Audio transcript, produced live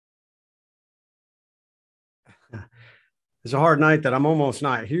It's a hard night that I'm almost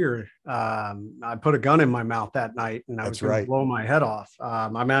not here. I put a gun in my mouth that night and I was That's going to right. blow my head off.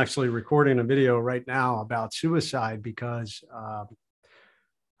 I'm actually recording a video right now about suicide because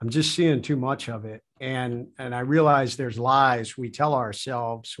I'm just seeing too much of it. And I realize there's lies we tell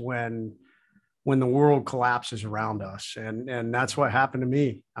ourselves when the world collapses around us. And that's what happened to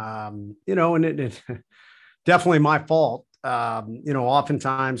me. And it definitely my fault.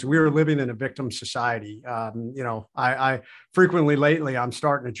 Oftentimes we are living in a victim society. I frequently lately I'm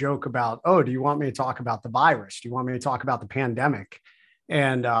starting to joke about, oh, do you want me to talk about the virus? Do you want me to talk about the pandemic?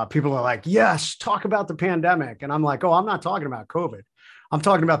 And people are like, yes, talk about the pandemic. And I'm like, oh, I'm not talking about COVID. I'm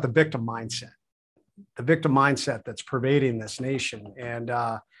talking about the victim mindset that's pervading this nation. And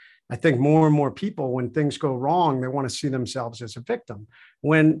I think more and more people, when things go wrong, they want to see themselves as a victim.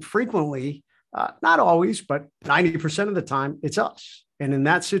 When frequently, not always, but 90% of the time, it's us. And in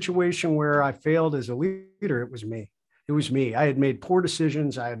that situation where I failed as a leader, it was me. It was me. I had made poor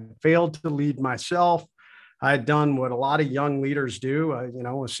decisions. I had failed to lead myself. I had done what a lot of young leaders do.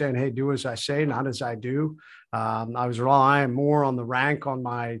 Was saying, "Hey, do as I say, not as I do." I was relying more on the rank on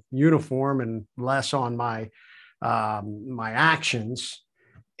my uniform and less on my actions,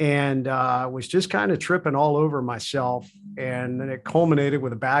 and was just kind of tripping all over myself. And then it culminated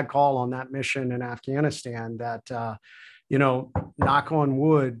with a bad call on that mission in Afghanistan that, knock on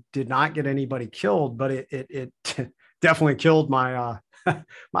wood, did not get anybody killed, but it definitely killed my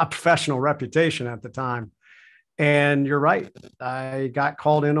my professional reputation at the time. And you're right. I got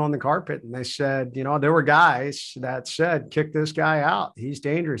called in on the carpet and they said, there were guys that said, kick this guy out. He's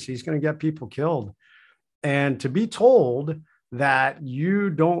dangerous. He's going to get people killed. And to be told that you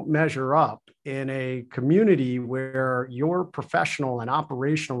don't measure up in a community where your professional and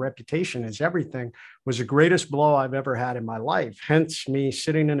operational reputation is everything was the greatest blow I've ever had in my life. Hence me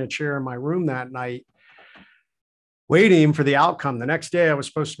sitting in a chair in my room that night waiting for the outcome. The next day, I was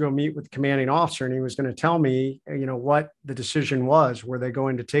supposed to go meet with the commanding officer, and he was going to tell me, what the decision was. Were they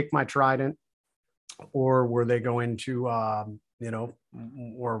going to take my trident, or were they going to,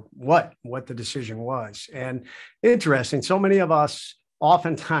 or what the decision was? And interesting, so many of us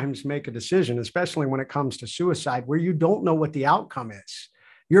oftentimes make a decision, especially when it comes to suicide, where you don't know what the outcome is.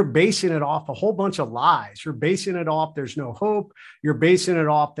 You're basing it off a whole bunch of lies. You're basing it off there's no hope. You're basing it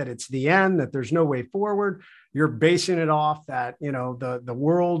off that it's the end, that there's no way forward. You're basing it off that, the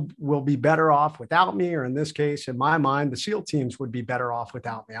world will be better off without me, or in this case, in my mind, the SEAL teams would be better off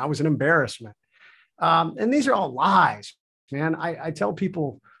without me. I was an embarrassment. And these are all lies, man. I tell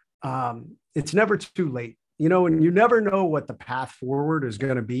people it's never too late, and you never know what the path forward is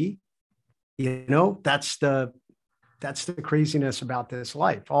going to be. That's the craziness about this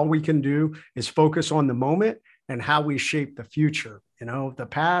life. All we can do is focus on the moment and how we shape the future. The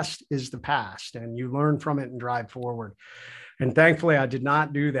past is the past, and you learn from it and drive forward. And thankfully, I did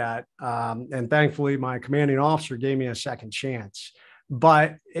not do that. And thankfully, my commanding officer gave me a second chance.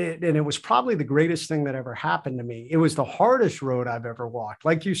 But it was probably the greatest thing that ever happened to me. It was the hardest road I've ever walked.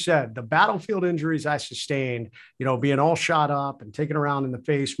 Like you said, the battlefield injuries I sustained, being all shot up and taken around in the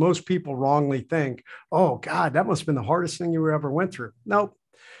face, most people wrongly think, oh, God, that must have been the hardest thing you ever went through. Nope.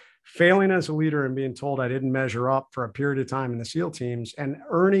 Failing as a leader and being told I didn't measure up for a period of time in the SEAL teams and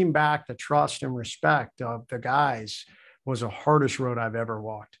earning back the trust and respect of the guys was the hardest road I've ever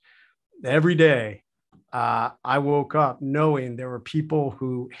walked. Every day, I woke up knowing there were people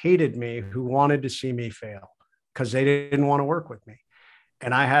who hated me, who wanted to see me fail because they didn't want to work with me.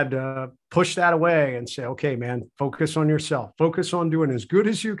 And I had to push that away and say, okay, man, focus on yourself. Focus on doing as good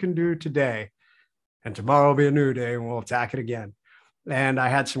as you can do today. And tomorrow will be a new day and we'll attack it again. And I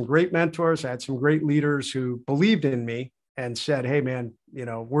had some great mentors. I had some great leaders who believed in me and said, hey, man,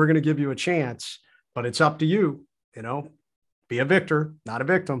 we're going to give you a chance, but it's up to you, be a victor, not a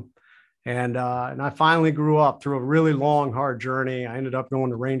victim. And I finally grew up through a really long, hard journey. I ended up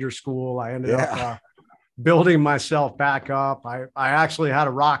going to Ranger School. I ended up building myself back up. I actually had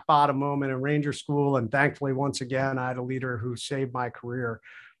a rock bottom moment in Ranger School. And thankfully, once again, I had a leader who saved my career.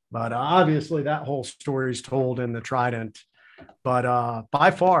 But obviously, that whole story is told in the Trident. But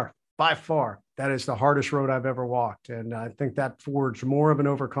by far, that is the hardest road I've ever walked. And I think that forged more of an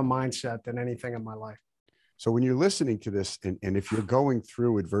overcome mindset than anything in my life. So when you're listening to this, and if you're going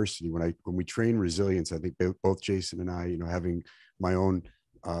through adversity, when we train resilience, I think both Jason and I, having my own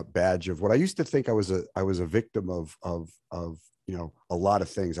badge of what I used to think I was a victim of a lot of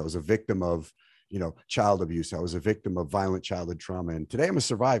things. I was a victim of child abuse. I was a victim of violent childhood trauma, and today I'm a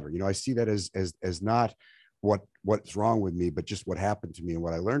survivor. I see that as not what's wrong with me, but just what happened to me and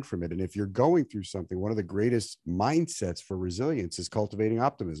what I learned from it. And if you're going through something, one of the greatest mindsets for resilience is cultivating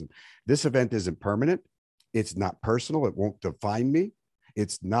optimism. This event isn't permanent. It's not personal. It won't define me.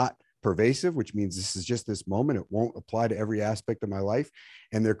 It's not pervasive, which means this is just this moment. It won't apply to every aspect of my life.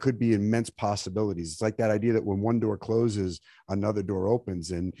 And there could be immense possibilities. It's like that idea that when one door closes, another door opens.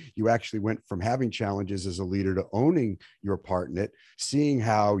 And you actually went from having challenges as a leader to owning your part in it, seeing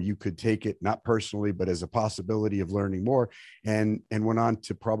how you could take it, not personally, but as a possibility of learning more, and went on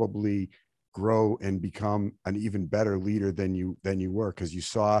to probably grow and become an even better leader than you were, because you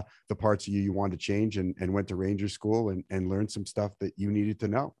saw the parts of you wanted to change, and went to Ranger School and learned some stuff that you needed to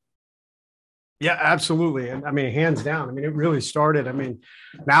know. Yeah, absolutely. And I mean, hands down. I mean, it really started. I mean,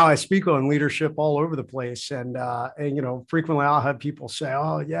 now I speak on leadership all over the place. And you know, frequently I'll have people say,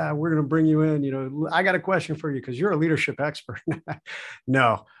 oh, yeah, we're going to bring you in. You know, I got a question for you because you're a leadership expert.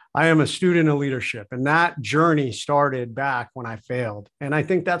 No, I am a student of leadership. And that journey started back when I failed. And I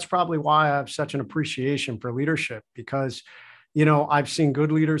think that's probably why I have such an appreciation for leadership, because, you know, I've seen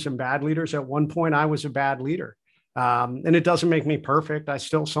good leaders and bad leaders. At one point, I was a bad leader. And it doesn't make me perfect. I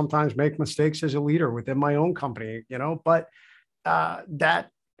still sometimes make mistakes as a leader within my own company, you know, but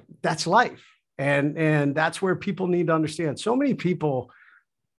that's life. And that's where people need to understand. So many people,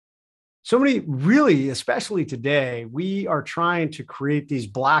 so many really, especially today, we are trying to create these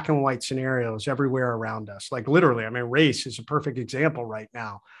black and white scenarios everywhere around us. Like literally, I mean, race is a perfect example right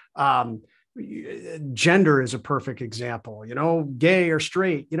now. Gender is a perfect example, you know, gay or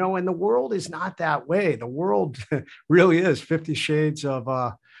straight, you know, and the world is not that way. The world really is 50 shades of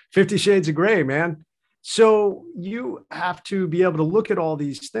gray, man. So you have to be able to look at all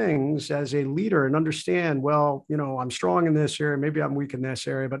these things as a leader and understand, well, you know, I'm strong in this area, maybe I'm weak in this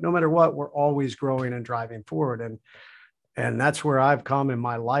area, but no matter what, we're always growing and driving forward. And that's where I've come in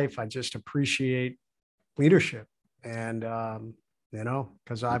my life. I just appreciate leadership. And you know,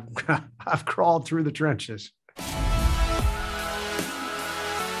 because I've I've crawled through the trenches.